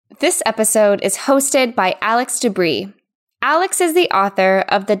This episode is hosted by Alex Debris. Alex is the author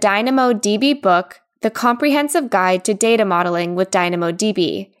of the DynamoDB book, The Comprehensive Guide to Data Modeling with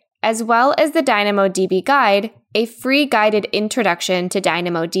DynamoDB, as well as the DynamoDB Guide, a free guided introduction to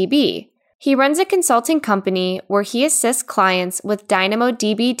DynamoDB. He runs a consulting company where he assists clients with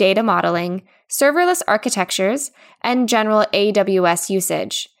DynamoDB data modeling, serverless architectures, and general AWS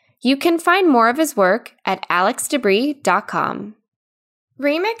usage. You can find more of his work at alexdebris.com.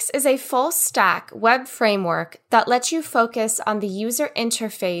 Remix is a full-stack web framework that lets you focus on the user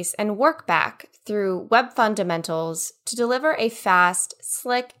interface and work back through web fundamentals to deliver a fast,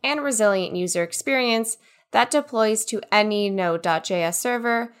 slick, and resilient user experience that deploys to any Node.js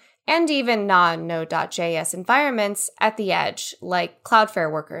server and even non-Node.js environments at the edge, like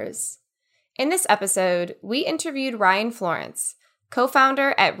Cloudflare workers. In this episode, we interviewed Ryan Florence,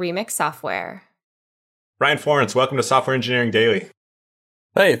 co-founder at Remix Software. Ryan Florence, welcome to Software Engineering Daily.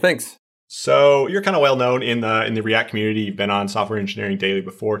 Hey, thanks. So you're kind of well known in the React community. You've been on Software Engineering Daily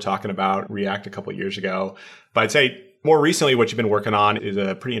before talking about React a couple of years ago. But I'd say more recently, what you've been working on is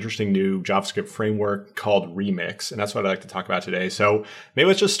a pretty interesting new JavaScript framework called Remix. And that's what I'd like to talk about today. So maybe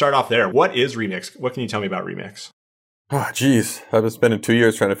let's just start off there. What is Remix? What can you tell me about Remix? Oh, geez. I've been spending 2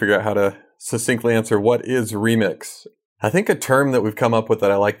 years trying to figure out how to succinctly answer what is Remix. I think a term that we've come up with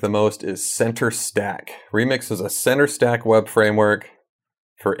that I like the most is center stack. Remix is a center stack web framework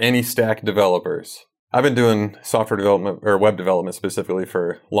for any stack developers. I've been doing software development or web development specifically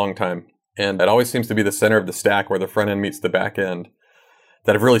for a long time. And it always seems to be the center of the stack where the front end meets the back end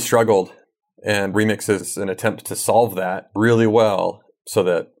that have really struggled. And Remix is an attempt to solve that really well so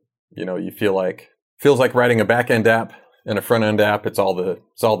that, you feels like writing a back end app and a front end app. It's all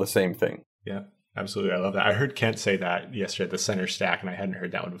the same thing. Yeah, absolutely. I love that. I heard Kent say that yesterday, the center stack, and I hadn't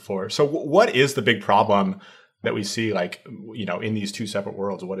heard that one before. So what is the big problem that we see, in these two separate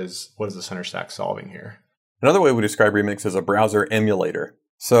worlds? What is the center stack solving here? Another way we describe Remix is a browser emulator.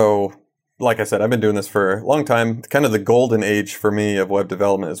 So, like I said, I've been doing this for a long time. Kind of the golden age for me of web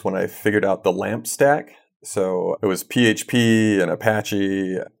development is when I figured out the LAMP stack. So it was PHP and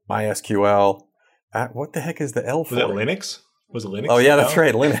Apache, MySQL. What the heck is the L for? Was it Linux? Was it Linux? Oh yeah, that's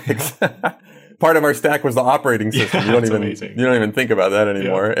right, Linux. Part of our stack was the operating system. Yeah, you don't even think about that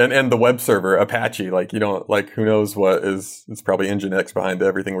anymore. Yeah. And the web server, Apache, who knows what is, it's probably Nginx behind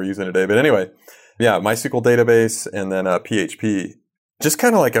everything we're using today. But anyway, yeah, MySQL database and then PHP. Just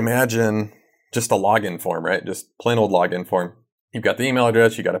kind of imagine just a login form, right? Just plain old login form. You've got the email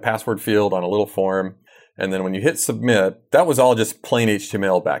address, you got a password field on a little form. And then when you hit submit, that was all just plain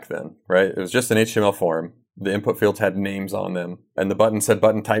HTML back then, right? It was just an HTML form. The input fields had names on them and the button said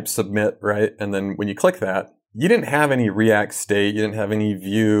button type submit, right? And then when you click that, you didn't have any React state. You didn't have any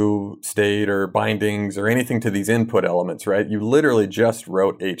view state or bindings or anything to these input elements, right? You literally just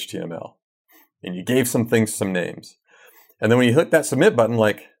wrote HTML and you gave some things some names. And then when you hit that submit button,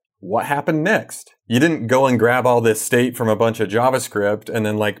 what happened next? You didn't go and grab all this state from a bunch of JavaScript and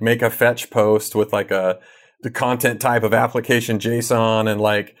then make a fetch post with the content type of application JSON and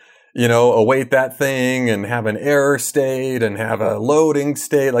await that thing and have an error state and have a loading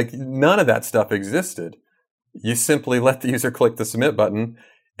state. None of that stuff existed. You simply let the user click the submit button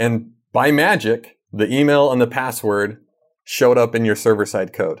and by magic, the email and the password showed up in your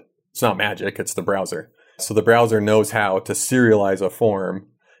server-side code. It's not magic, it's the browser. So the browser knows how to serialize a form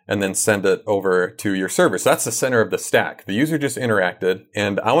and then send it over to your server. So that's the center of the stack. The user just interacted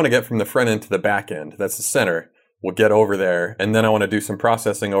and I want to get from the front end to the back end. That's the center. We'll get over there. And then I want to do some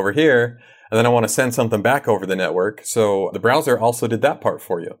processing over here. And then I want to send something back over the network. So the browser also did that part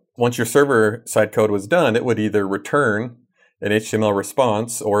for you. Once your server side code was done, it would either return an HTML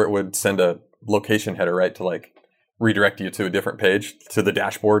response or it would send a location header, right? To redirect you to a different page, to the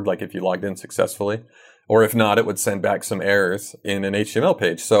dashboard, if you logged in successfully. Or if not, it would send back some errors in an HTML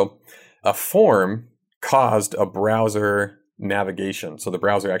page. So a form caused a browser navigation. So the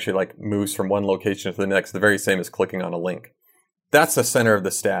browser actually moves from one location to the next, the very same as clicking on a link. That's the center of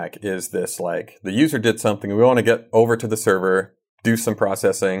the stack is this, the user did something. We want to get over to the server, do some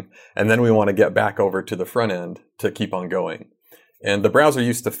processing, and then we want to get back over to the front end to keep on going. And the browser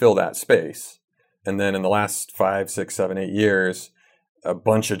used to fill that space. And then in the last 5, 6, 7, 8 years, a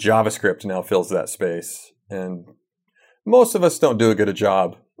bunch of JavaScript now fills that space. And most of us don't do a good a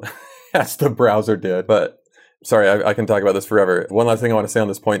job as the browser did. But sorry, I can talk about this forever. One last thing I want to say on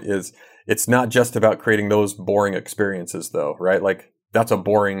this point is it's not just about creating those boring experiences though, right? That's a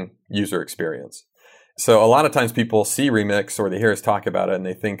boring user experience. So a lot of times people see Remix or they hear us talk about it and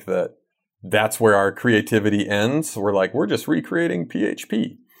they think that that's where our creativity ends. We're just recreating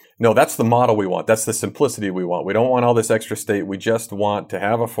PHP. No, that's the model we want. That's the simplicity we want. We don't want all this extra state. We just want to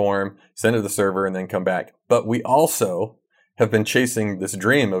have a form, send it to the server, and then come back. But we also have been chasing this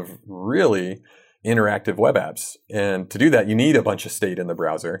dream of really interactive web apps. And to do that, you need a bunch of state in the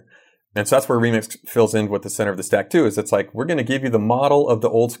browser. And so that's where Remix fills in with the center of the stack too, is it's like, we're going to give you the model of the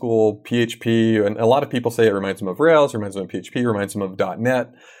old school PHP. And a lot of people say it reminds them of Rails, reminds them of PHP, reminds them of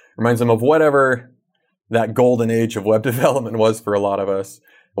 .NET, reminds them of whatever that golden age of web development was for a lot of us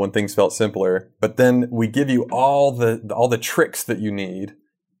when things felt simpler. But then we give you all the tricks that you need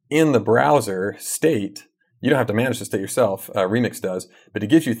in the browser state. You don't have to manage the state yourself. Remix does, but it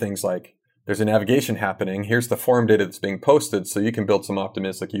gives you things like, there's a navigation happening. Here's the form data that's being posted, so you can build some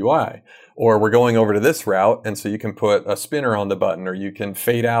optimistic UI. Or we're going over to this route, and so you can put a spinner on the button, or you can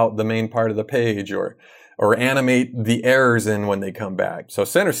fade out the main part of the page, or animate the errors in when they come back. So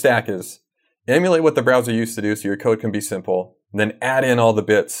center stack is emulate what the browser used to do, so your code can be simple, and then add in all the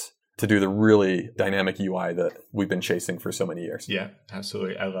bits to do the really dynamic UI that we've been chasing for so many years. Yeah,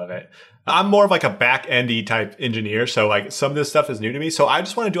 absolutely. I love it. I'm more of like a back-endy type engineer. So like some of this stuff is new to me. So I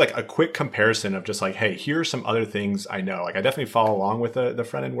just want to do like a quick comparison of just like, hey, here are some other things I know. Like I definitely follow along with the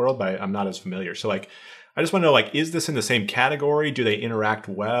front-end world, but I'm not as familiar. So like, I just want to know, like, is this in the same category? Do they interact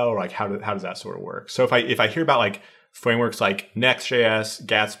well? Or like, how does that sort of work? So if I hear about like frameworks like Next.js,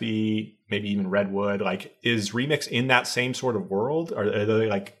 Gatsby, maybe even Redwood, like is Remix in that same sort of world? Or are they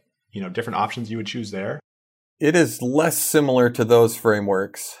like, different options you would choose there? It is less similar to those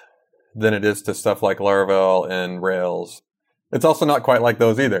frameworks than it is to stuff like Laravel and Rails. It's also not quite like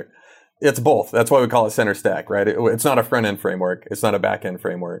those either. It's both. That's why we call it center stack, right? It's not a front-end framework. It's not a back-end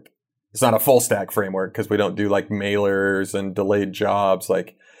framework. It's not a full stack framework because we don't do like mailers and delayed jobs.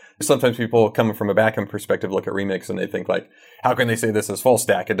 Like sometimes people coming from a back-end perspective look at Remix and they think like, how can they say this is full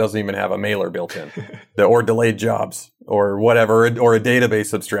stack? It doesn't even have a mailer built in or delayed jobs or whatever, or a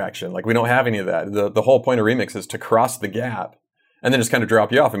database abstraction. Like we don't have any of that. The whole point of Remix is to cross the gap and then just kind of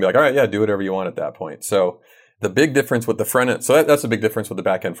drop you off and be like, all right, yeah, do whatever you want at that point. So the big difference with the front end, so that's a big difference with the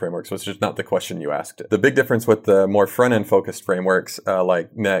back end frameworks, which is not the question you asked. The big difference with the more front end focused frameworks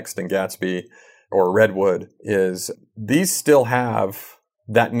like Next and Gatsby or Redwood is these still have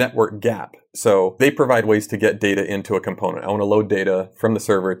that network gap. So they provide ways to get data into a component. I want to load data from the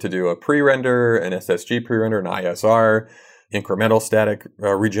server to do a pre-render, an SSG pre-render, an ISR, incremental static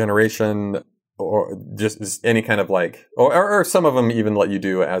regeneration, or just any kind of like, or some of them even let you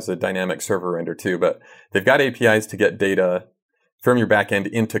do as a dynamic server render too. But they've got APIs to get data from your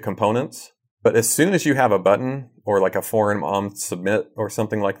backend into components. But as soon as you have a button or like a form on submit or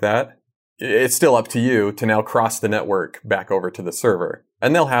something like that, it's still up to you to now cross the network back over to the server.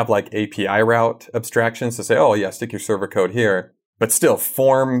 And they'll have like API route abstractions to say, oh yeah, stick your server code here. But still,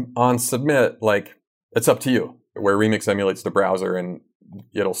 form on submit, like it's up to you. Where Remix emulates the browser and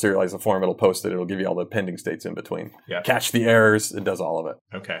it'll serialize the form, it'll post it, it'll give you all the pending states in between. Yeah. Catch the errors, it does all of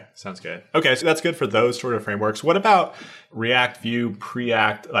it. Okay, sounds good. Okay, so that's good for those sort of frameworks. What about React, Vue,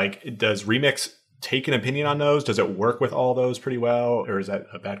 Preact? Like, does Remix take an opinion on those? Does it work with all those pretty well? Or is that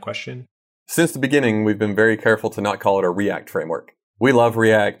a bad question? Since the beginning, we've been very careful to not call it a React framework. We love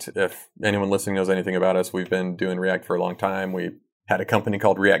React. If anyone listening knows anything about us, we've been doing React for a long time. We had a company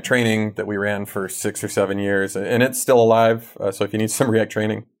called React Training that we ran for 6 or 7 years, and it's still alive. So if you need some React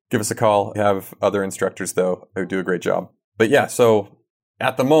training, give us a call. We have other instructors, though, who do a great job. But yeah, so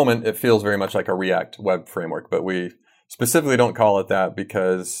at the moment, it feels very much like a React web framework, but we specifically don't call it that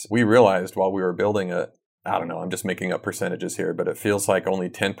because we realized while we were building it, I don't know, I'm just making up percentages here, but it feels like only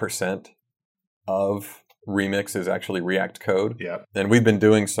 10% of Remix is actually React code. Yeah. And we've been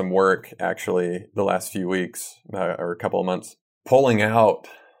doing some work actually the last few weeks or a couple of months, pulling out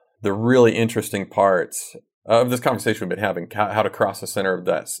the really interesting parts of this conversation we've been having, how to cross the center of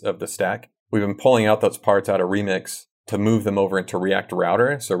the stack. We've been pulling out those parts out of Remix to move them over into React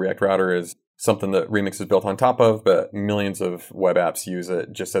Router. So React Router is something that Remix is built on top of, but millions of web apps use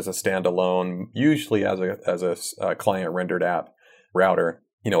it just as a standalone, usually as a client rendered app router,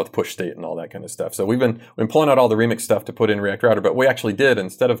 with push state and all that kind of stuff. So we've been pulling out all the Remix stuff to put in React Router, but we actually did,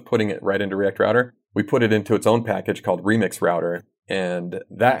 instead of putting it right into React Router, we put it into its own package called Remix Router. And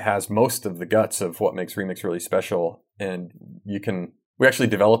that has most of the guts of what makes Remix really special. And we actually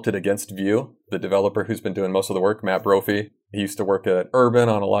developed it against Vue, the developer who's been doing most of the work, Matt Brophy. He used to work at Urban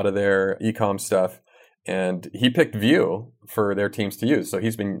on a lot of their e-com stuff. And he picked Vue for their teams to use. So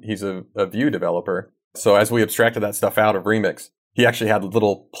he's a Vue developer. So as we abstracted that stuff out of Remix, he actually had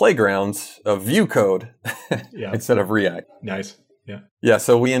little playgrounds of Vue code instead of React. Nice. Yeah. Yeah.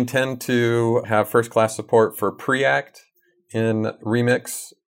 So we intend to have first-class support for Preact in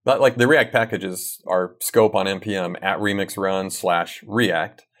Remix. Like the React packages are scope on NPM at remix run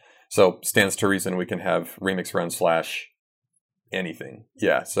 /React. So stands to reason we can have remix run / anything.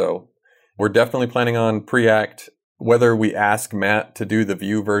 Yeah, so we're definitely planning on Preact. Whether we ask Matt to do the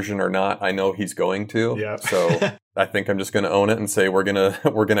Vue version or not, I know he's going to. Yeah. So I think I'm just going to own it and say we're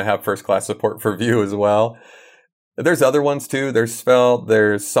gonna have first class support for Vue as well. There's other ones too. There's Svelte,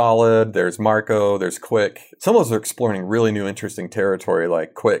 there's Solid, there's Marco, there's Quick. Some of those are exploring really new, interesting territory,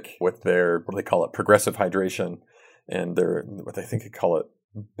 like Quick with their, what do they call it, progressive hydration, and their, what I think they call it,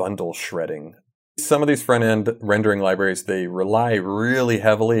 bundle shredding. Some of these front-end rendering libraries, they rely really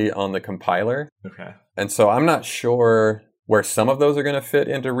heavily on the compiler. Okay. And so I'm not sure where some of those are going to fit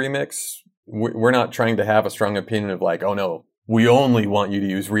into Remix. We're not trying to have a strong opinion of like, oh no, we only want you to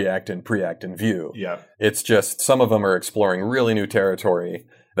use React and Preact and Vue. Yeah. It's just some of them are exploring really new territory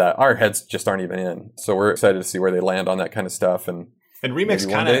that our heads just aren't even in. So we're excited to see where they land on that kind of stuff. And Remix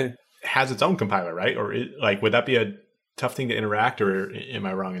kind of has its own compiler, right? Or would that be a tough thing to interact, or am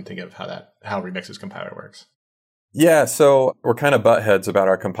I wrong in thinking of how Remix's compiler works? Yeah, so we're kind of butt heads about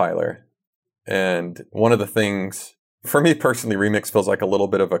our compiler. And one of the things, for me personally, Remix feels like a little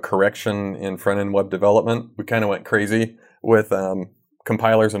bit of a correction in front-end web development. We kind of went crazy with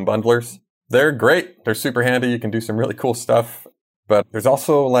compilers and bundlers. They're great. They're super handy. You can do some really cool stuff. But there's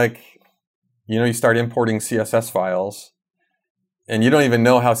also you start importing CSS files and you don't even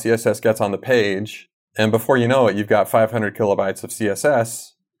know how CSS gets on the page. And before you know it, you've got 500 kilobytes of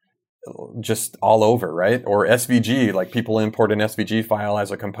CSS just all over, right? Or SVG, like people import an SVG file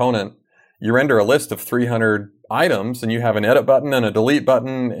as a component. You render a list of 300 items and you have an edit button and a delete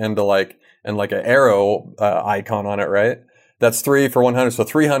button and an arrow icon on it, right? That's 3 for 100. So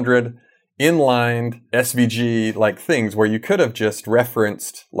 300 inlined SVG things where you could have just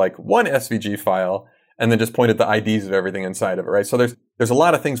referenced one SVG file and then just pointed the IDs of everything inside of it, right? So there's a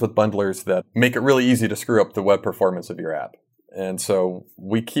lot of things with bundlers that make it really easy to screw up the web performance of your app. And so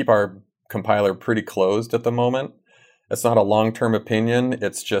we keep our compiler pretty closed at the moment. It's not a long-term opinion.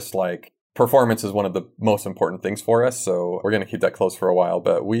 It's just performance is one of the most important things for us. So we're going to keep that closed for a while.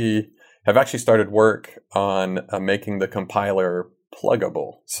 But we have actually started work on making the compiler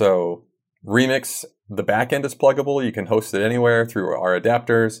pluggable. So Remix, the backend is pluggable. You can host it anywhere through our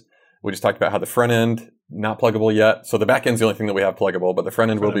adapters. We just talked about how the front end, not pluggable yet. So the back end's the only thing that we have pluggable, but the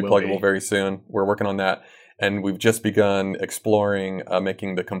front end will be pluggable very soon. We're working on that. And we've just begun exploring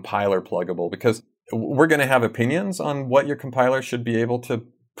making the compiler pluggable because we're going to have opinions on what your compiler should be able to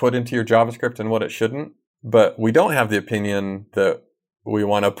put into your JavaScript and what it shouldn't. But we don't have the opinion that we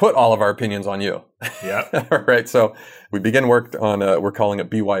want to put all of our opinions on you. Yeah. Right. So we begin work on, we're calling it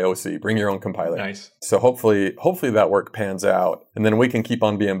BYOC, bring your own compiler. Nice. So hopefully that work pans out. And then we can keep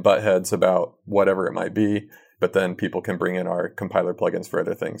on being buttheads about whatever it might be. But then people can bring in our compiler plugins for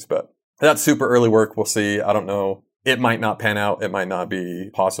other things. But that's super early work. We'll see. I don't know. It might not pan out. It might not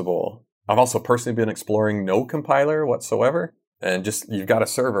be possible. I've also personally been exploring no compiler whatsoever. And just, you've got a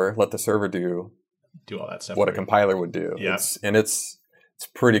server, let the server do all that stuff. What a compiler would do. Yeah. It's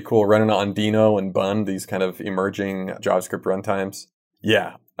pretty cool running on Dino and Bun, these kind of emerging JavaScript runtimes.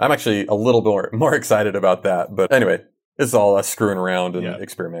 Yeah, I'm actually a little more excited about that. But anyway, it's all us screwing around and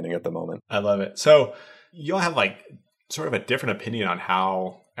experimenting at the moment. I love it. So you all have sort of a different opinion on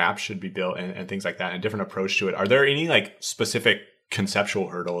how apps should be built and things like that, and a different approach to it. Are there any specific conceptual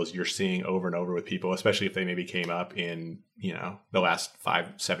hurdles you're seeing over and over with people, especially if they maybe came up in, the last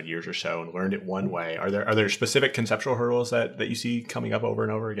 5-7 years or so and learned it one way? Are there specific conceptual hurdles that you see coming up over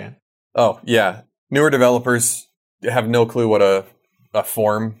and over again? Oh, yeah. Newer developers have no clue what a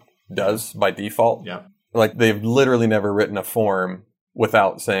form does by default. Yeah. They've literally never written a form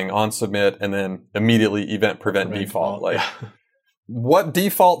without saying on submit and then immediately event prevent default. What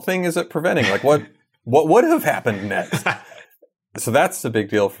default thing is it preventing? What would have happened next? So that's a big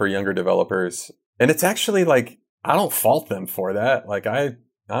deal for younger developers. And it's actually I don't fault them for that.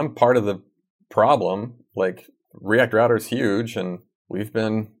 I'm part of the problem. React Router is huge and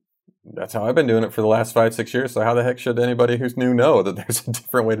that's how I've been doing it for the last 5-6 years. So how the heck should anybody who's new know that there's a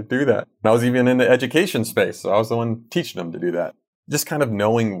different way to do that? And I was even in the education space. So I was the one teaching them to do that. Just kind of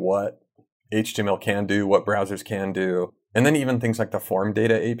knowing what HTML can do, what browsers can do. And then even things like the form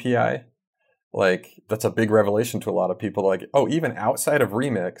data API. That's a big revelation to a lot of people. Even outside of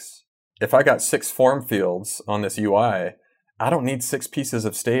Remix, if I got 6 form fields on this UI, I don't need 6 pieces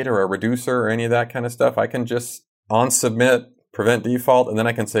of state or a reducer or any of that kind of stuff. I can just on submit, prevent default, and then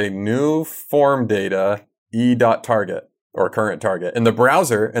I can say new form data e.target or current target. And the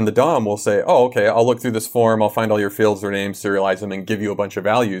browser and the DOM will say, oh, okay, I'll look through this form. I'll find all your fields, their names, serialize them, and give you a bunch of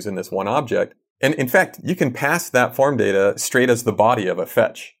values in this one object. And in fact, you can pass that form data straight as the body of a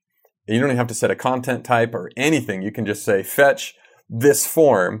fetch. You don't even have to set a content type or anything. You can just say, fetch this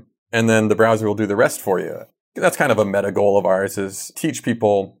form and then the browser will do the rest for you. That's kind of a meta goal of ours, is teach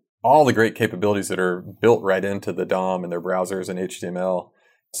people all the great capabilities that are built right into the DOM and their browsers and HTML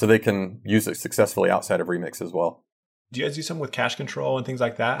so they can use it successfully outside of Remix as well. Do you guys do something with cache control and things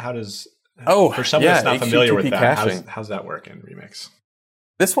like that? How does, for someone yeah, that's not familiar with that, caching. How's that work in Remix?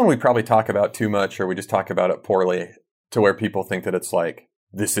 This one we probably talk about too much, or we just talk about it poorly to where people think that it's like,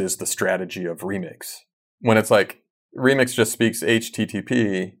 this is the strategy of Remix. When it's like, Remix just speaks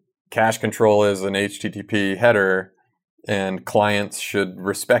HTTP, cache control is an HTTP header, and clients should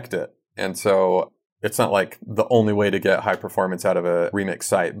respect it. And so it's not like the only way to get high performance out of a Remix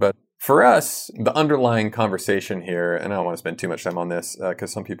site. But for us, the underlying conversation here, and I don't want to spend too much time on this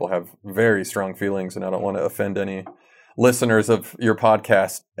because some people have very strong feelings and I don't want to offend any listeners of your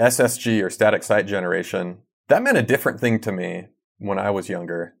podcast, SSG or static site generation, that meant a different thing to me when I was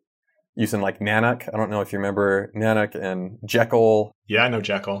younger. Using like Nanook. I don't know if you remember Nanook and Jekyll. Yeah, I know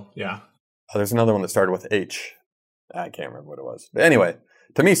Jekyll. Yeah. There's another one that started with H. I can't remember what it was. But anyway,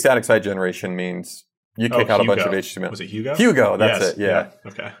 to me, static site generation means you kick out Hugo. a bunch of HTML. Was it Hugo? Hugo, that's it. Yeah.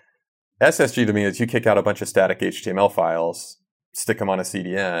 Okay. SSG to me is you kick out a bunch of static HTML files, stick them on a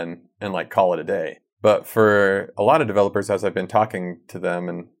CDN, and like call it a day. But for a lot of developers, as I've been talking to them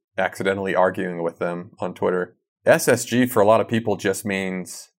and accidentally arguing with them on Twitter, SSG for a lot of people just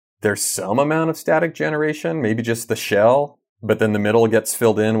means there's some amount of static generation, maybe just the shell, but then the middle gets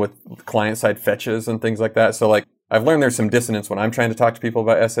filled in with client-side fetches and things like that. So like I've learned there's some dissonance when I'm trying to talk to people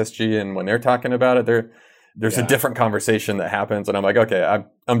about SSG, and when they're talking about it, there's a different conversation that happens. And I'm like, okay,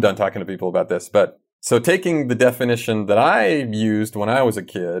 I'm done talking to people about this. But so taking the definition that I used when I was a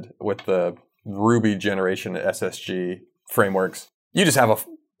kid with the Ruby generation SSG frameworks, you just have a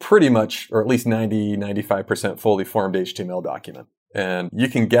pretty much, or at least 95% fully formed HTML document. And you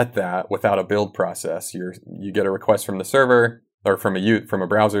can get that without a build process. You get a request from the server or from a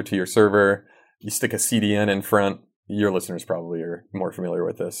browser to your server. You stick a CDN in front. Your listeners probably are more familiar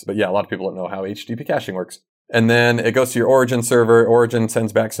with this. But yeah, a lot of people don't know how HTTP caching works. And then it goes to your origin server. Origin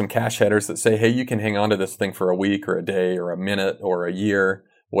sends back some cache headers that say, hey, you can hang on to this thing for a week or a day or a minute or a year,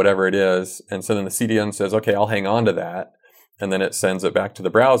 whatever it is. And so then the CDN says, okay, I'll hang on to that. And then it sends it back to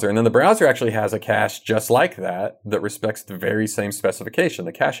the browser. And then the browser actually has a cache just like that respects the very same specification,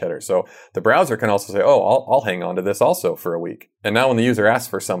 the cache header. So the browser can also say, oh, I'll hang on to this also for a week. And now when the user asks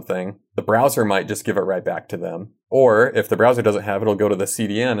for something, the browser might just give it right back to them. Or if the browser doesn't have it, it'll go to the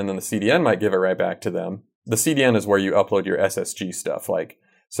CDN, and then the CDN might give it right back to them. The CDN is where you upload your SSG stuff. And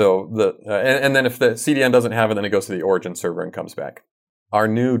then if the CDN doesn't have it, then it goes to the origin server and comes back. Our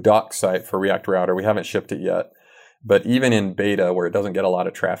new doc site for React Router, we haven't shipped it yet. But even in beta, where it doesn't get a lot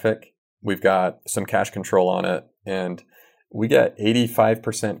of traffic, we've got some cache control on it. And we get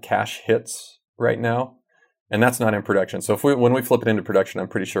 85% cache hits right now. And that's not in production. So when we flip it into production, I'm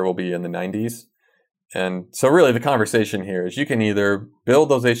pretty sure we'll be in the 90s. And so really the conversation here is you can either build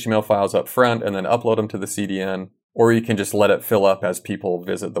those HTML files up front and then upload them to the CDN, or you can just let it fill up as people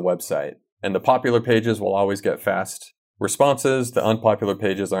visit the website. And the popular pages will always get fast responses. The unpopular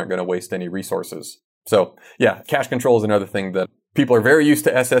pages aren't going to waste any resources. So yeah, cache control is another thing that people are very used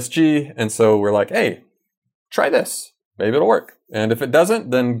to SSG. And so we're like, hey, try this. Maybe it'll work. And if it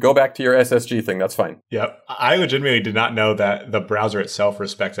doesn't, then go back to your SSG thing. That's fine. Yep. I legitimately did not know that the browser itself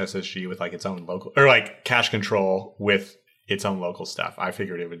respects SSG with like its own local, or like cache control with its own local stuff. I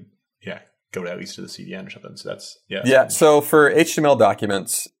figured it would, go to at least to the CDN or something. So that's, Yeah. So for HTML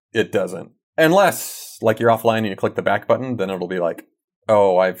documents, it doesn't. Unless like you're offline and you click the back button, then it'll be like,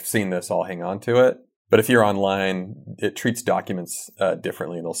 oh, I've seen this. I'll hang on to it. But if you're online, it treats documents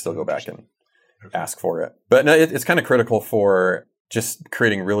differently, and it'll still go back and ask for it. But no, it's kind of critical for just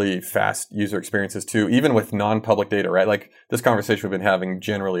creating really fast user experiences too, even with non-public data, right? Like this conversation we've been having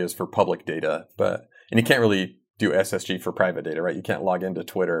generally is for public data, and you can't really do SSG for private data, right? You can't log into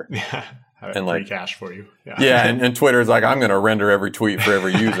Twitter. Yeah. And like cache for you. Yeah. And Twitter's like, I'm going to render every tweet for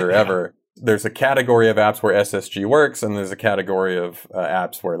every user ever. There's a category of apps where SSG works, and there's a category of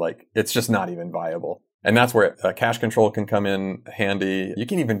apps where like it's just not even viable. And that's where cache control can come in handy. You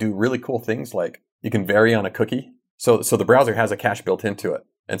can even do really cool things like you can vary on a cookie. So the browser has a cache built into it.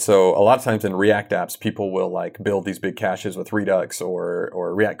 And so a lot of times in React apps, people will like build these big caches with Redux or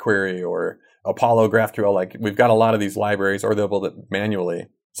React Query or Apollo GraphQL. Like we've got a lot of these libraries, or they'll build it manually.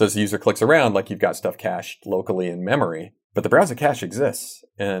 So as the user clicks around, like you've got stuff cached locally in memory. But the browser cache exists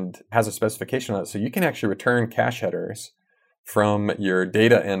and has a specification on it. So you can actually return cache headers from your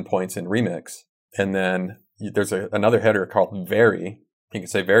data endpoints in Remix. And then there's another header called vary. You can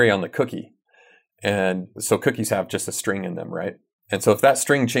say vary on the cookie. And so cookies have just a string in them, right? And so if that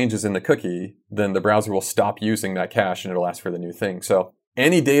string changes in the cookie, then the browser will stop using that cache and it'll ask for the new thing. So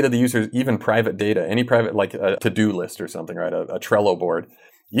any data the user, even private data, any private, like a to-do list or something, right? A Trello board.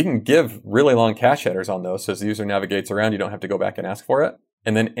 You can give really long cache headers on those. So as the user navigates around, you don't have to go back and ask for it.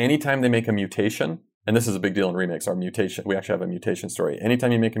 And then anytime they make a mutation, and this is a big deal in Remix, our mutation, we actually have a mutation story.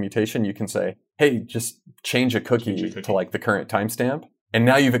 Anytime you make a mutation, you can say, hey, just change a cookie to like the current timestamp. And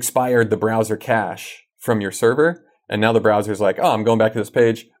now you've expired the browser cache from your server. And now the browser's like, oh, I'm going back to this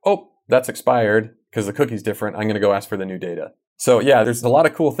page. Oh, that's expired because the cookie's different. I'm going to go ask for the new data. So yeah, there's a lot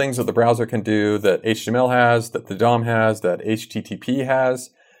of cool things that the browser can do that HTML has, that the DOM has, that HTTP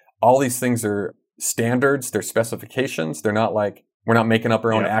has. All these things are standards. They're specifications. They're not like, we're not making up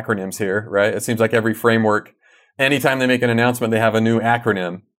our own acronyms here, right? It seems like every framework, anytime they make an announcement, they have a new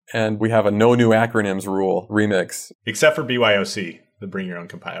acronym. And we have a no new acronyms rule, Remix. Except for BYOC, the bring your own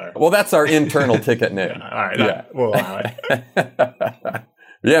compiler. Well, that's our internal ticket name. Yeah, all right. We'll allow it.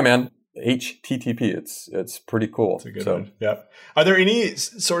 Yeah, man. HTTP, it's pretty cool. It's a good one. Yep. Are there any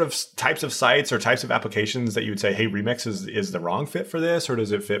sort of types of sites or types of applications that you would say, hey, Remix is the wrong fit for this, or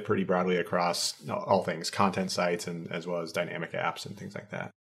does it fit pretty broadly across all things, content sites and as well as dynamic apps and things like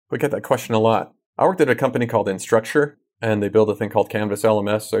that? We get that question a lot. I worked at a company called Instructure, and they build a thing called Canvas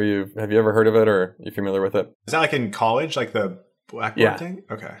LMS. Have you ever heard of it, or are you familiar with it? Is that like in college, like the Blackboard thing?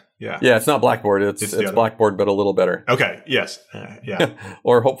 Okay. Yeah. Yeah, it's not Blackboard. It's Blackboard, but a little better. Okay. Yes. Yeah.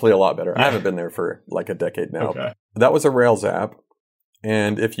 Or hopefully a lot better. I haven't been there for like a decade now. Okay. That was a Rails app.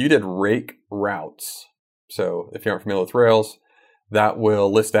 And if you did rake routes, so if you aren't familiar with Rails, that will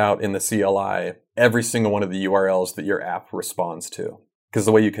list out in the CLI every single one of the URLs that your app responds to. Because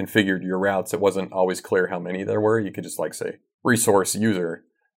the way you configured your routes, it wasn't always clear how many there were. You could just like say resource user,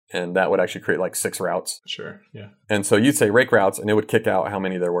 and that would actually create like 6 routes. Sure, yeah. And so you'd say rake routes, and it would kick out how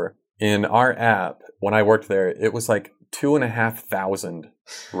many there were. In our app, when I worked there, it was like 2,500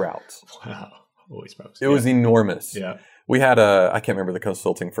 routes. Wow. Holy smokes. It was enormous. Yeah. We had I can't remember the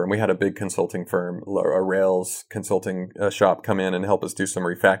consulting firm. We had a big consulting firm, a Rails consulting shop come in and help us do some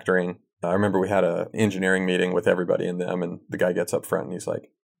refactoring. I remember we had an engineering meeting with everybody in them, and the guy gets up front and he's like,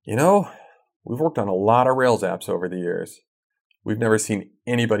 we've worked on a lot of Rails apps over the years. We've never seen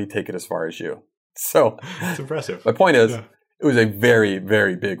anybody take it as far as you. So it's impressive. My point is, It was a very,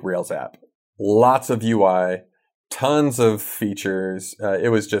 very big Rails app. Lots of UI, tons of features. It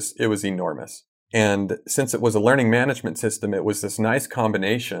was enormous. And since it was a learning management system, it was this nice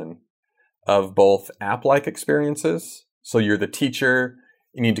combination of both app-like experiences. So you're the teacher,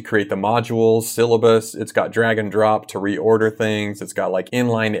 you need to create the modules, syllabus. It's got drag and drop to reorder things. It's got like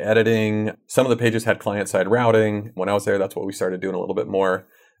inline editing. Some of the pages had client-side routing. When I was there, that's what we started doing a little bit more.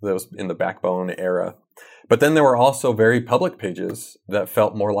 That was in the Backbone era. But then there were also very public pages that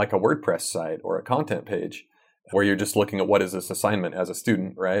felt more like a WordPress site or a content page where you're just looking at what is this assignment as a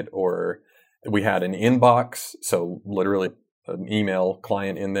student, right? Or we had an inbox, so literally an email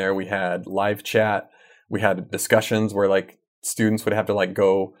client in there. We had live chat. We had discussions where like students would have to like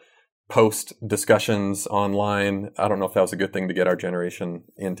go post discussions online. I don't know if that was a good thing to get our generation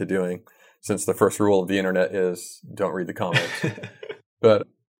into doing, since the first rule of the internet is don't read the comments. But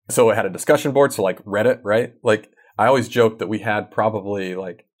so it had a discussion board, so like Reddit, right? Like I always joke that we had probably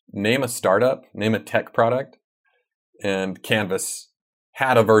like name a startup, name a tech product, and Canvas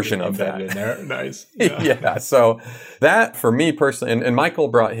had a version of that. In there. Nice. Yeah. So that for me personally, and Michael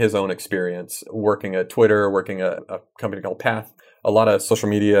brought his own experience working at Twitter, working at a company called Path, a lot of social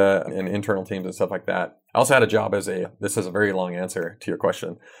media and internal teams and stuff like that. I also had a job this is a very long answer to your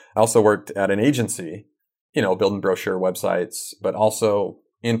question. I also worked at an agency, building brochure websites, but also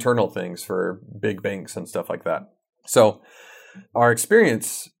internal things for big banks and stuff like that. So our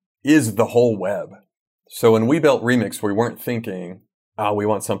experience is the whole web. So when we built Remix, we weren't thinking, we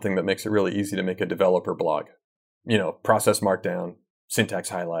want something that makes it really easy to make a developer blog. Process markdown, syntax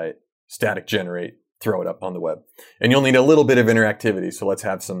highlight, static generate, throw it up on the web. And you'll need a little bit of interactivity. So let's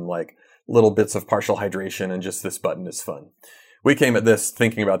have some like little bits of partial hydration, and just this button is fun. We came at this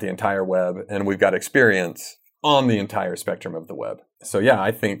thinking about the entire web, and we've got experience on the entire spectrum of the web. So yeah,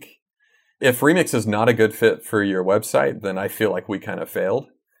 I think if Remix is not a good fit for your website, then I feel like we kind of failed.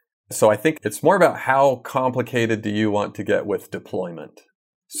 So I think it's more about how complicated do you want to get with deployment.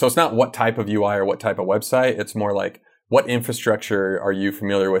 So it's not what type of UI or what type of website. It's more like what infrastructure are you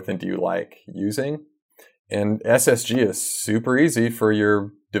familiar with and do you like using? And SSG is super easy for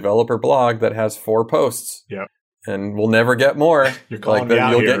your developer blog that has 4 posts. Yeah. And we'll never get more. You're calling me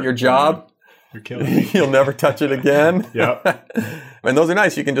out you'll here. Get your job. You're killing me. You'll never touch it again. Yep. And those are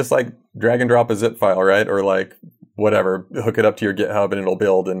nice. You can just like drag and drop a zip file, right? Or like whatever, hook it up to your GitHub and it'll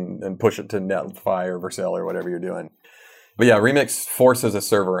build and push it to Netlify or Vercel or whatever you're doing. But yeah, Remix forces a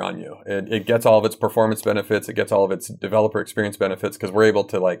server on you. It gets all of its performance benefits. It gets all of its developer experience benefits because we're able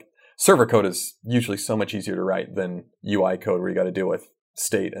to like, server code is usually so much easier to write than UI code where you got to deal with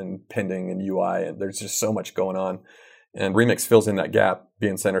state and pending and UI. And there's just so much going on. And Remix fills in that gap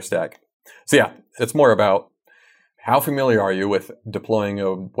being center stack. So yeah, it's more about how familiar are you with deploying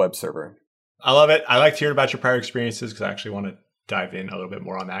a web server? I love it. I liked hearing about your prior experiences because I actually want to dive in a little bit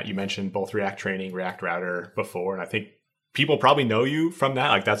more on that. You mentioned both React Training, React Router before, and I think people probably know you from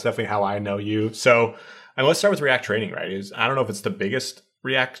that. Like that's definitely how I know you. So let's start with React Training, right? I don't know if it's the biggest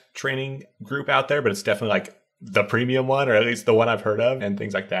React Training group out there, but it's definitely like the premium one, or at least the one I've heard of and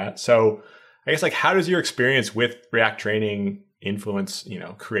things like that. So I guess like how does your experience with React Training influence,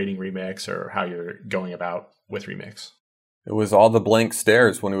 creating Remix or how you're going about with Remix? It was all the blank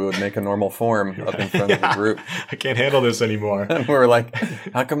stares when we would make a normal form up in front of the group. I can't handle this anymore. And we were like,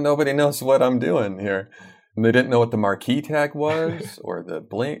 how come nobody knows what I'm doing here? And they didn't know what the marquee tag was or the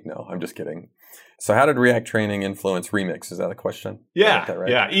blink. No, I'm just kidding. So how did React Training influence Remix? Is that a question? Yeah. That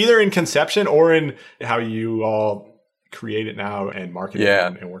right? Yeah. Either in conception or in how you all create it now and market it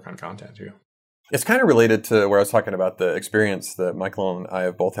and work on content too. It's kind of related to where I was talking about the experience that Michael and I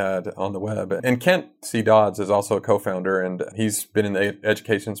have both had on the web. And Kent C. Dodds is also a co-founder, and he's been in the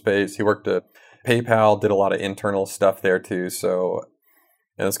education space. He worked at PayPal, did a lot of internal stuff there too. So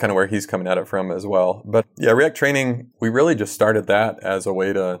that's kind of where he's coming at it from as well. But yeah, React Training, we really just started that as a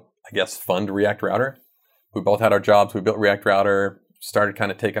way to, I guess, fund React Router. We both had our jobs. We built React Router, started kind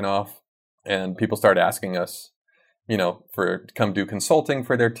of taking off, and people started asking us, to come do consulting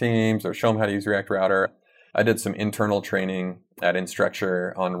for their teams or show them how to use React Router. I did some internal training at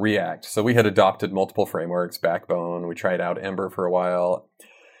Instructure on React. So we had adopted multiple frameworks, Backbone. We tried out Ember for a while.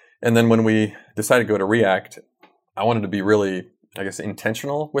 And then when we decided to go to React, I wanted to be really, I guess,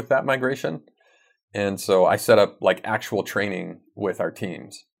 intentional with that migration. And so I set up like actual training with our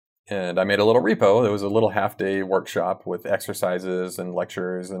teams. And I made a little repo. There was a little half-day workshop with exercises and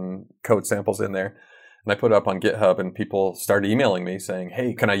lectures and code samples in there. And I put it up on GitHub, and people started emailing me saying,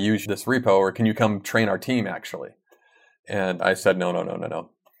 hey, can I use this repo, or can you come train our team actually? And I said, no.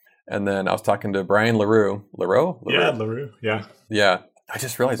 And then I was talking to Brian LaRue. Yeah, LaRue. Yeah. Yeah. I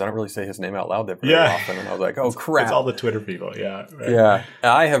just realized I don't really say his name out loud there very often. And I was like, oh, crap. It's all the Twitter people. Yeah. Right. Yeah.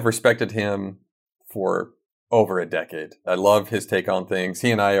 I have respected him for over a decade. I love his take on things. He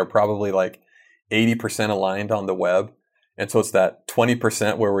and I are probably like 80% aligned on the web. And so it's that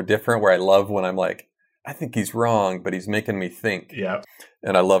 20% where we're different, where I love when I'm like, I think he's wrong, but he's making me think. Yeah.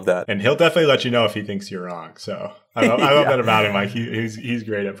 And I love that. And he'll definitely let you know if he thinks you're wrong. So I love that about him. Like he's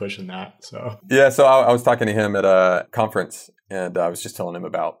great at pushing that. So yeah. So I was talking to him at a conference, and I was just telling him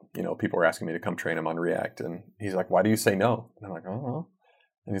about, people were asking me to come train him on React. And he's like, why do you say no? And I'm like, oh.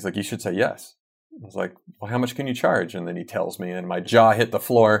 And he's like, you should say yes. I was like, well, how much can you charge? And then he tells me, and my jaw hit the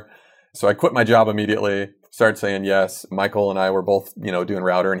floor. So I quit my job immediately, started saying yes. Michael and I were both, doing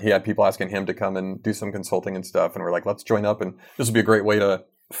router, and he had people asking him to come and do some consulting and stuff. And we're like, let's join up, and this would be a great way to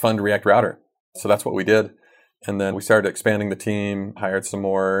fund React Router. So that's what we did. And then we started expanding the team, hired some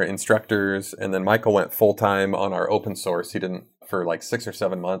more instructors. And then Michael went full-time on our open source. He didn't, for like 6 or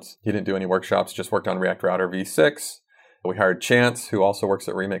 7 months, he didn't do any workshops, just worked on React Router v6. We hired Chance, who also works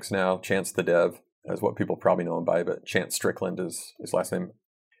at Remix now. Chance the dev is what people probably know him by, but Chance Strickland is his last name.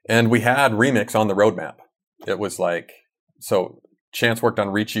 And we had Remix on the roadmap. It was like, so Chance worked on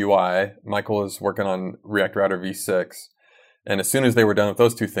Reach UI. Michael was working on React Router v6. And as soon as they were done with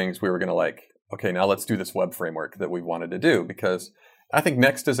those two things, we were going to okay, now let's do this web framework that we wanted to do, because I think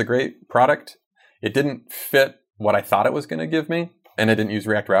Next is a great product. It didn't fit what I thought it was going to give me. And I didn't use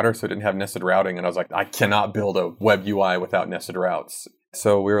React Router, so it didn't have nested routing. And I was like, I cannot build a web UI without nested routes.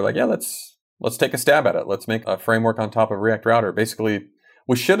 So we were like, yeah, let's take a stab at it. Let's make a framework on top of React Router. Basically,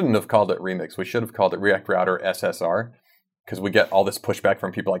 we shouldn't have called it Remix. We should have called it React Router SSR, because we get all this pushback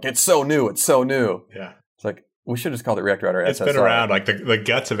from people like, it's so new. Yeah. It's like, we should have just called it React Router SSR. It's been around, like the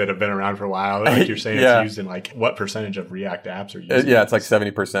guts of it have been around for a while. Like you're saying, It's used in like what percentage of React apps are using it? It's like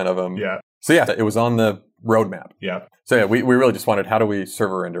 70% of them. Yeah. So yeah, it was on the roadmap. Yeah. So yeah, we really just wanted, how do we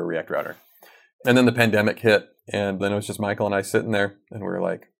server render React Router? And then the pandemic hit, and then it was just Michael and I sitting there, and we were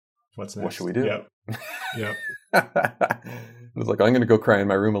like, what's next? What should we do? Yep. I was like, I'm going to go cry in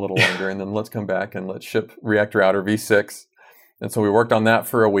my room a little longer, and then let's come back and let's ship React Router v6. And so we worked on that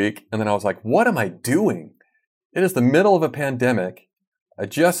for a week, and then I was like, what am I doing? It is the middle of a pandemic. I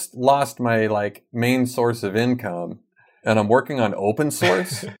just lost my main source of income, and I'm working on open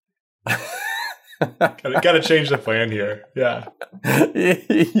source. Got to change the plan here. Yeah.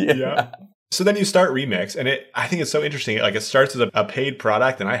 Yeah. So then you start Remix, and I think it's so interesting. Like, it starts as a paid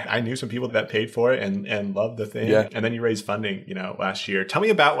product, and I knew some people that paid for it and loved the thing. Yeah. And then you raised funding, last year. Tell me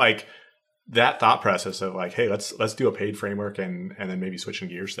about like that thought process of like, hey, let's do a paid framework and then maybe switching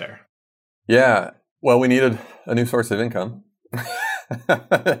gears there. Yeah. Well, we needed a new source of income.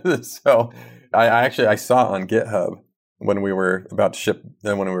 So I saw on GitHub when we were about to ship,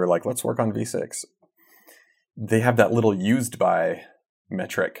 and when we were like, let's work on V6, they have that little used by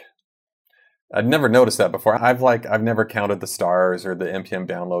metric. I'd never noticed that before. I've never counted the stars or the NPM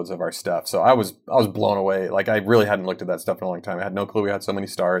downloads of our stuff. So I was blown away. Like, I really hadn't looked at that stuff in a long time. I had no clue we had so many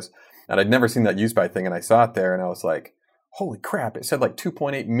stars, and I'd never seen that used by thing. And I saw it there, and I was like, holy crap! It said like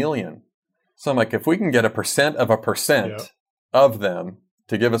 2.8 million. So I'm like, if we can get 1% of 1% of them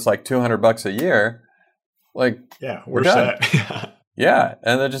to give us like $200 a year, like, yeah, we're set. Yeah,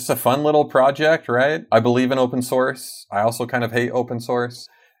 and they're just a fun little project, right? I believe in open source. I also kind of hate open source.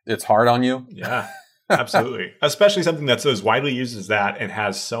 It's hard on you. Yeah, absolutely. Especially something that's as widely used as that and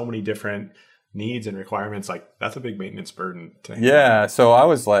has so many different needs and requirements. Like, that's a big maintenance burden to handle. Yeah, so I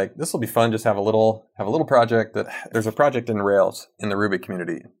was like, this will be fun. Just have a little project. There's a project in Rails in the Ruby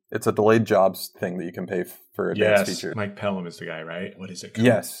community. It's a delayed jobs thing that you can pay for advanced features. Mike Pelham is the guy, right? What is it called?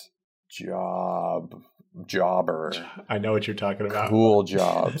 Yes, Jobber. I know what you're talking about. Cool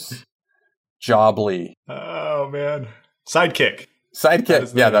jobs. Jobly. Oh man, Sidekick.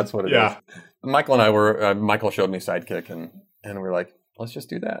 Sidekick. That's what it is. Michael and I were, Michael showed me Sidekick, and we were like, let's just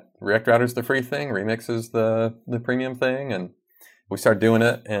do that. React Router's the free thing. Remix is the premium thing. And we started doing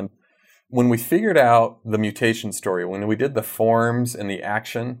it. And when we figured out the mutation story, when we did the forms and the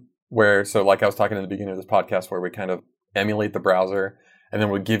action, so like I was talking in the beginning of this podcast, where we kind of emulate the browser, and then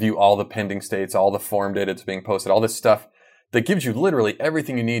we give you all the pending states, all the form data that's being posted, all this stuff that gives you literally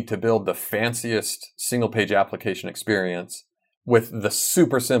everything you need to build the fanciest single page application experience with the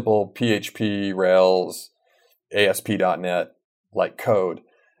super simple PHP, Rails, ASP.NET like code.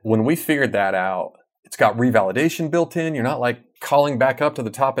 When we figured that out, it's got revalidation built in. You're not like calling back up to the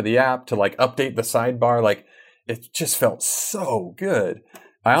top of the app to like update the sidebar. Like, it just felt so good.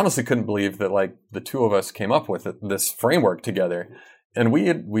 I honestly couldn't believe that like the two of us came up with this framework together. And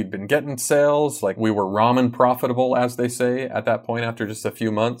we'd been getting sales, like we were ramen profitable, as they say, at that point after just a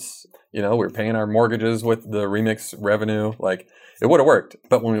few months. We were paying our mortgages with the Remix revenue. Like, it would have worked.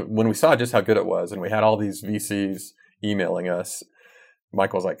 But when we saw just how good it was, and we had all these VCs emailing us,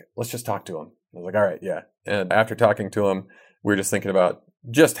 Michael was like, let's just talk to him. I was like, all right, yeah. And after talking to him, we were just thinking about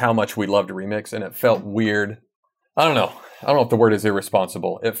just how much we loved Remix, and it felt weird. I don't know if the word is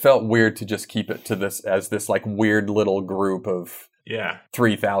irresponsible. It felt weird to just keep it to this like weird little group of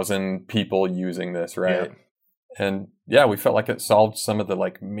 3,000 people using this, right? Yeah. And we felt like it solved some of the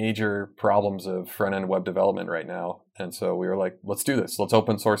like major problems of front-end web development right now. And so we were like, let's do this. Let's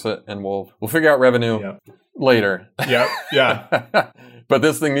open source it, and we'll figure out revenue later. Yeah. But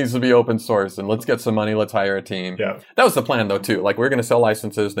this thing needs to be open source, and let's get some money. Let's hire a team. Yeah. That was the plan though too. Like, we were going to sell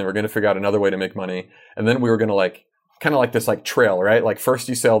licenses, then we're going to figure out another way to make money. And then we were going to like kind of like this like trail, right? Like, first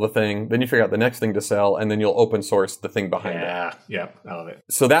you sell the thing, then you figure out the next thing to sell, and then you'll open source the thing behind it. Yeah, I love it.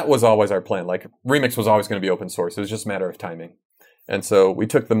 So that was always our plan. Like, Remix was always going to be open source. It was just a matter of timing. And so we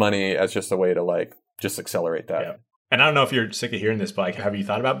took the money as just a way to like just accelerate that. Yeah. And I don't know if you're sick of hearing this, but like, have you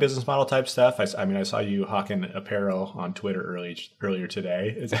thought about business model type stuff? I mean, I saw you hawking apparel on Twitter earlier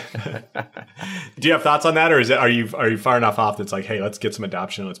today. Do you have thoughts on that, or are you far enough off that's like, hey, let's get some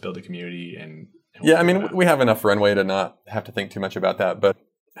adoption, let's build a community, and yeah, I mean, we have enough runway to not have to think too much about that. But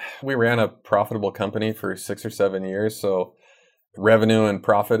we ran a profitable company for 6 or 7 years, so revenue and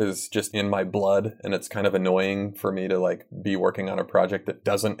profit is just in my blood, and it's kind of annoying for me to like be working on a project that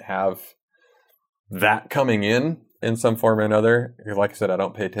doesn't have that coming in some form or another. Like I said, I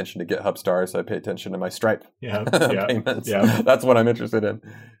don't pay attention to GitHub stars. I pay attention to my Stripe payments. Yeah. That's what I'm interested in.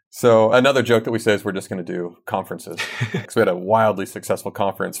 So another joke that we say is we're just going to do conferences. Because we had a wildly successful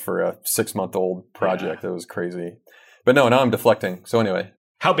conference for a 6-month-old project. That was crazy. But now I'm deflecting. So anyway.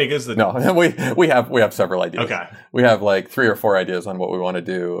 How big is the... No, we have several ideas. Okay. We have like 3 or 4 ideas on what we want to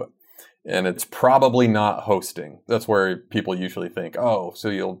do. And it's probably not hosting. That's where people usually think, oh, so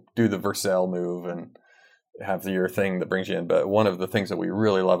you'll do the Vercel move and have your thing that brings you in. But one of the things that we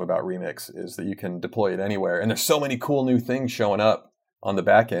really love about Remix is that you can deploy it anywhere. And there's so many cool new things showing up on the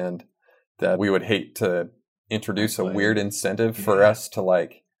back end that we would hate to introduce a weird incentive for us to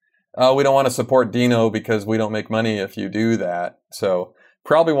like, oh, we don't want to support Dino because we don't make money if you do that. So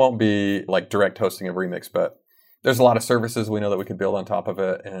probably won't be like direct hosting of Remix, but there's a lot of services we know that we could build on top of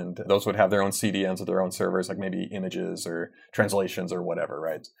it. And those would have their own CDNs of their own servers, like maybe images or translations or whatever,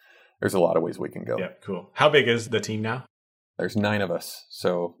 right? There's a lot of ways we can go. Yeah, cool. How big is the team now? There's 9 of us.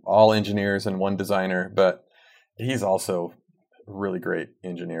 So all engineers and 1 designer, but he's also a really great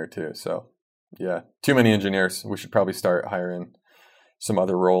engineer too. So yeah, too many engineers. We should probably start hiring some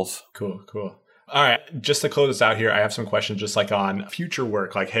other roles. Cool. All right. Just to close this out here, I have some questions just like on future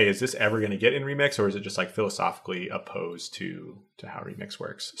work. Like, hey, is this ever going to get in Remix, or is it just like philosophically opposed to how Remix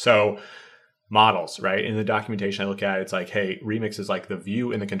works? So models, right? In the documentation I look at, it's like, hey, Remix is like the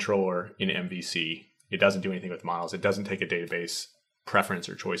view and the controller in MVC. It doesn't do anything with models. It doesn't take a database preference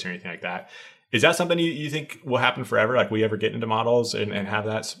or choice or anything like that. Is that something you think will happen forever? Like, we ever get into models and have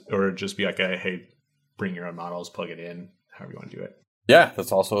that, or just be like, hey, bring your own models, plug it in, however you want to do it? Yeah,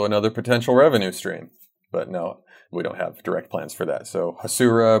 that's also another potential revenue stream. But no, we don't have direct plans for that. So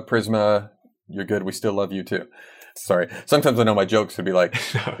Hasura, Prisma, you're good. We still love you too. Sorry. Sometimes I know my jokes would be like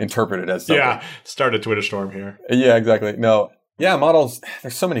interpreted as something. Yeah, start a Twitter storm here. Yeah, exactly. No. Yeah, models,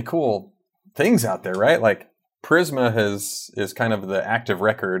 there's so many cool things out there, right? Like Prisma is kind of the active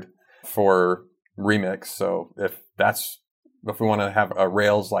record for Remix. So if we want to have a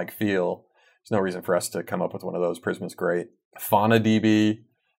Rails-like feel, there's no reason for us to come up with one of those. Prisma's great. FaunaDB,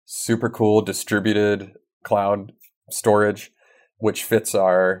 super cool distributed cloud storage, which fits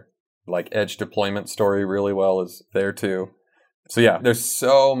our like edge deployment story really well, is there too. So yeah, there's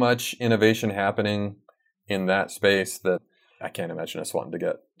so much innovation happening in that space that I can't imagine us wanting to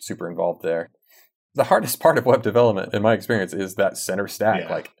get super involved there. The hardest part of web development, in my experience, is that center stack.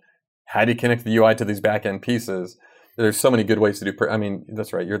 Yeah. Like, how do you connect the UI to these back-end pieces? There's so many good ways to do. I mean,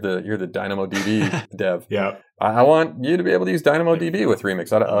 that's right. You're the DynamoDB dev. Yeah. I want you to be able to use DynamoDB with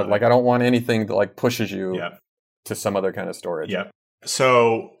Remix. I don't want anything that like pushes you to some other kind of storage. Yeah.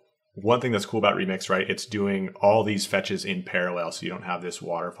 So one thing that's cool about Remix, right? It's doing all these fetches in parallel, so you don't have this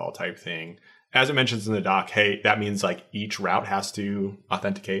waterfall type thing. As it mentions in the doc, hey, that means like each route has to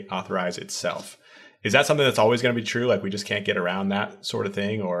authorize itself. Is that something that's always going to be true? Like, we just can't get around that sort of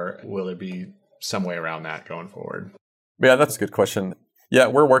thing, or will there be some way around that going forward? Yeah, that's a good question. Yeah,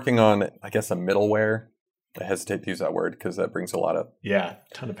 we're working on, I guess, a middleware. I hesitate to use that word because that brings a lot of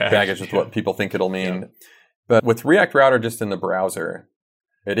ton of baggage with what people think it'll mean. Yeah. But with React Router just in the browser,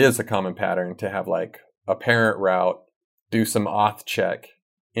 it is a common pattern to have like a parent route do some auth check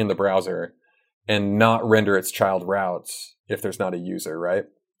in the browser and not render its child routes if there's not a user, right?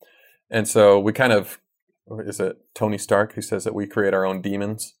 And so we kind of, is it Tony Stark who says that we create our own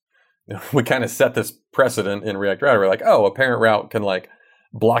demons? We kind of set this precedent in React Router. We're like, oh, a parent route can like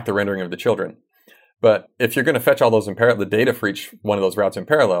block the rendering of the children. But if you're going to fetch all those in parallel, the data for each one of those routes in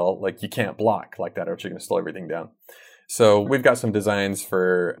parallel, like you can't block like that, or you're going to slow everything down. So we've got some designs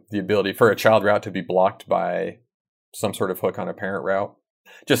for the ability for a child route to be blocked by some sort of hook on a parent route,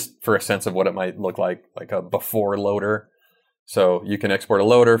 just for a sense of what it might look like a before loader. So you can export a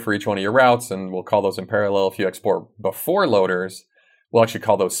loader for each one of your routes, and we'll call those in parallel. If you export before loaders, we'll actually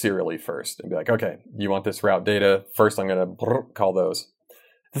call those serially first and be like, okay, you want this route data first, I'm going to call those.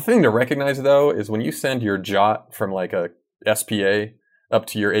 The thing to recognize, though, is when you send your JOT from like a SPA up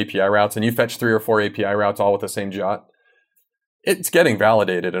to your API routes, and you fetch 3 or 4 API routes all with the same JOT, it's getting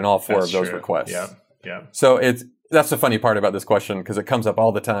validated in all 4 of those requests. Yeah. So that's the funny part about this question, because it comes up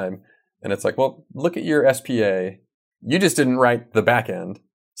all the time. And it's like, well, look at your SPA. You just didn't write the backend,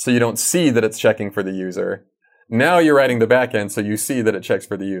 so you don't see that it's checking for the user. Now you're writing the backend, so you see that it checks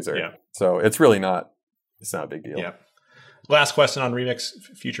for the user. Yeah. So it's really not a big deal. Yeah. Last question on Remix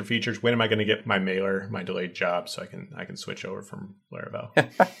future features. When am I going to get my mailer, my delayed job, so I can switch over from Laravel?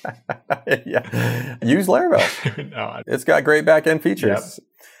 Yeah. Use Laravel. No, it's got great backend features.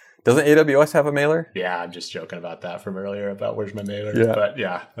 Yep. Doesn't AWS have a mailer? Yeah, I'm just joking about that from earlier about where's my mailer. Yeah. But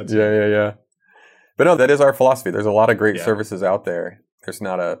yeah. That's yeah. But no, that is our philosophy. There's a lot of great services out there.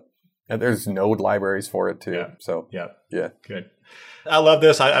 There's node libraries for it too. Yeah. So yeah. Good. I love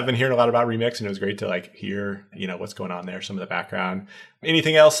this. I've been hearing a lot about Remix, and it was great to like hear, what's going on there, some of the background.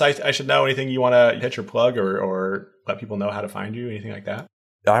 Anything else I should know? Anything you want to hit your plug or let people know how to find you? Anything like that?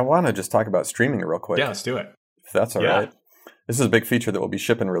 I want to just talk about streaming real quick. Yeah, let's do it. If that's all right. This is a big feature that will be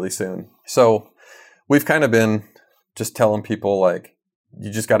shipping really soon. So we've kind of been just telling people like,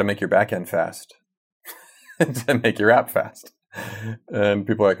 you just got to make your backend fast to make your app fast. And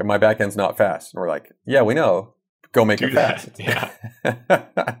people are like, my backend's not fast. And we're like, yeah, we know. Go make it fast. Yeah.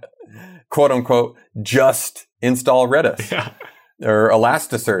 Quote unquote, just install Redis. Yeah. Or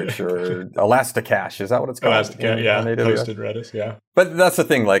Elasticsearch or Elasticache. Is that what it's called? Elasticache, hosted Redis, yeah. But that's the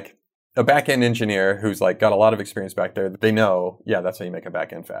thing, like a backend engineer who's like got a lot of experience back there, they know, that's how you make a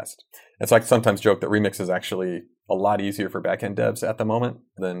backend fast. It's like sometimes joke that Remix is actually a lot easier for backend devs at the moment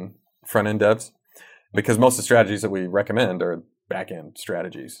than front-end devs, because most of the strategies that we recommend are backend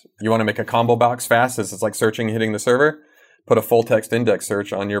strategies. You want to make a combo box fast, as it's like searching and hitting the server? put a full text index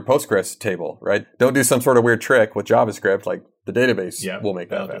search on your Postgres table, right? Don't do some sort of weird trick with JavaScript, like the database will make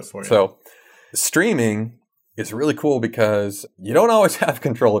that fast. So streaming is really cool because you don't always have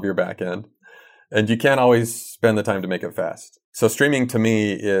control of your backend and you can't always spend the time to make it fast. So streaming to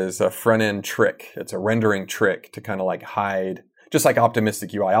me is a front end trick. It's a rendering trick to kind of like hide, just like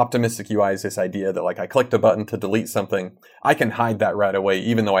optimistic UI. Optimistic UI is this idea that like I clicked a button to delete something. I can hide that right away,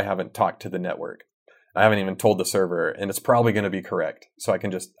 even though I haven't talked to the network. I haven't even told the server, and it's probably going to be correct. So I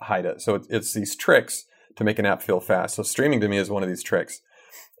can just hide it. So it's these tricks to make an app feel fast. So streaming to me is one of these tricks.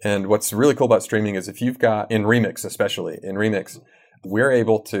 And what's really cool about streaming is if you've got, in Remix especially, in Remix, we're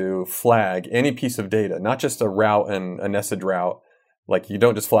able to flag any piece of data, not just a route and a nested route. Like you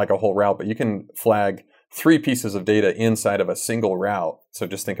don't just flag a whole route, but you can flag 3 pieces of data inside of a single route. So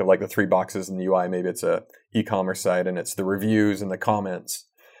just think of like the 3 boxes in the UI. Maybe it's a e-commerce site and it's the reviews and the comments.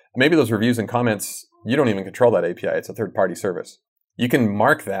 Maybe those reviews and comments, you don't even control that API. It's a third-party service. You can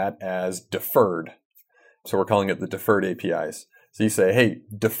mark that as deferred. So we're calling it the deferred APIs. So you say, hey,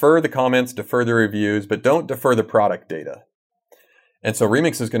 defer the comments, defer the reviews, but don't defer the product data. And so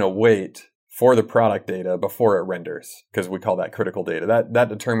Remix is going to wait for the product data before it renders, because we call that critical data. That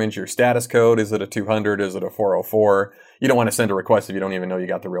determines your status code. Is it a 200? Is it a 404? You don't want to send a request if you don't even know you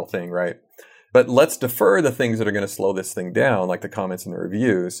got the real thing, right? But let's defer the things that are going to slow this thing down, like the comments and the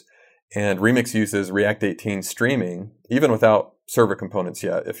reviews. And Remix uses React 18 streaming, even without server components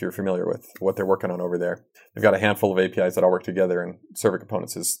yet, if you're familiar with what they're working on over there. They've got a handful of APIs that all work together, and server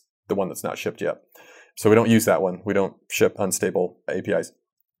components is the one that's not shipped yet. So we don't use that one. We don't ship unstable APIs.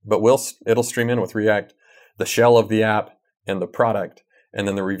 But it'll stream in with React, the shell of the app and the product, and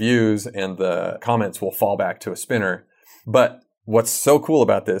then the reviews and the comments will fall back to a spinner. But what's so cool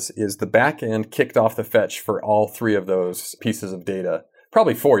about this is the backend kicked off the fetch for all 3 of those pieces of data.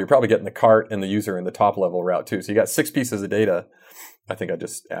 Probably 4. You're probably getting the cart and the user in the top level route too. So you got 6 pieces of data. I think I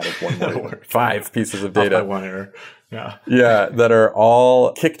just added one more. 5 pieces of data. Off by 1 error. Yeah. Yeah, that are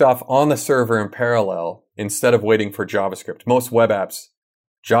all kicked off on the server in parallel instead of waiting for JavaScript. Most web apps,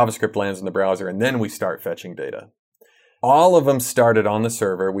 JavaScript lands in the browser and then we start fetching data. All of them started on the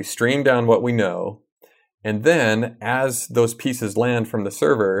server. We stream down what we know. And then as those pieces land from the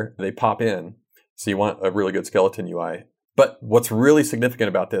server, they pop in. So you want a really good skeleton UI. But what's really significant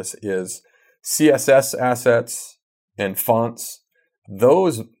about this is CSS assets and fonts,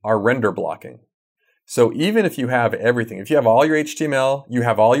 those are render blocking. So even if you have everything, if you have all your HTML, you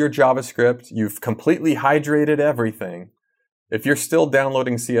have all your JavaScript, you've completely hydrated everything, if you're still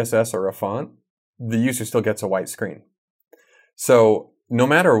downloading CSS or a font, the user still gets a white screen. So no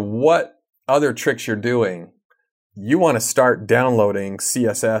matter what other tricks you're doing, you want to start downloading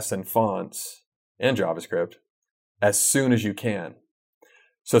CSS and fonts and JavaScript as soon as you can.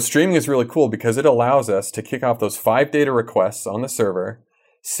 So streaming is really cool because it allows us to kick off those 5 data requests on the server,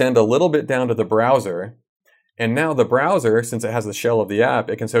 send a little bit down to the browser, and now the browser, since it has the shell of the app,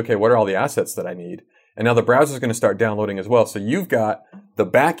 it can say, okay, what are all the assets that I need? And now the browser is going to start downloading as well. So you've got the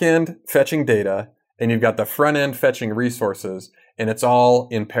back end fetching data, and you've got the front end fetching resources, and it's all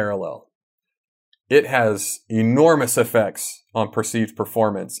in parallel. It has enormous effects on perceived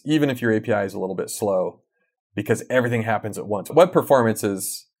performance, even if your API is a little bit slow, because everything happens at once. Web performance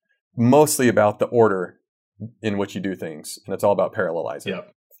is mostly about the order in which you do things, and it's all about parallelizing.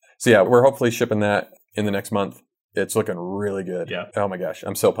 Yep. So yeah, we're hopefully shipping that in the next month. It's looking really good. Yeah. Oh my gosh,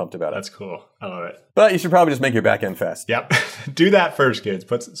 I'm so pumped about it. That's cool. I love it. But you should probably just make your backend fast. Yep. Do that first, kids.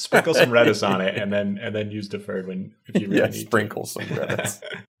 Sprinkle some Redis on it, and then use deferred if you really need sprinkle some Redis.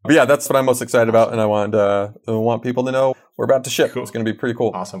 But yeah, that's what I'm most excited about, and I want people to know we're about to ship. Cool. It's going to be pretty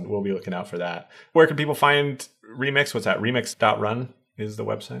cool. Awesome. We'll be looking out for that. Where can people find Remix? What's that? Remix.run is the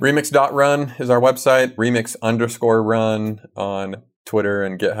website? Remix.run is our website. Remix_run on Twitter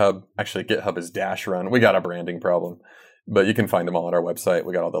and GitHub. Actually, GitHub is -run. We got a branding problem, but you can find them all on our website.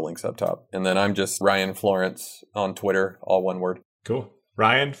 We got all the links up top. And then I'm just Ryan Florence on Twitter, all one word. Cool.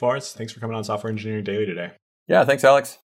 Ryan Florence, thanks for coming on Software Engineering Daily today. Yeah, thanks, Alex.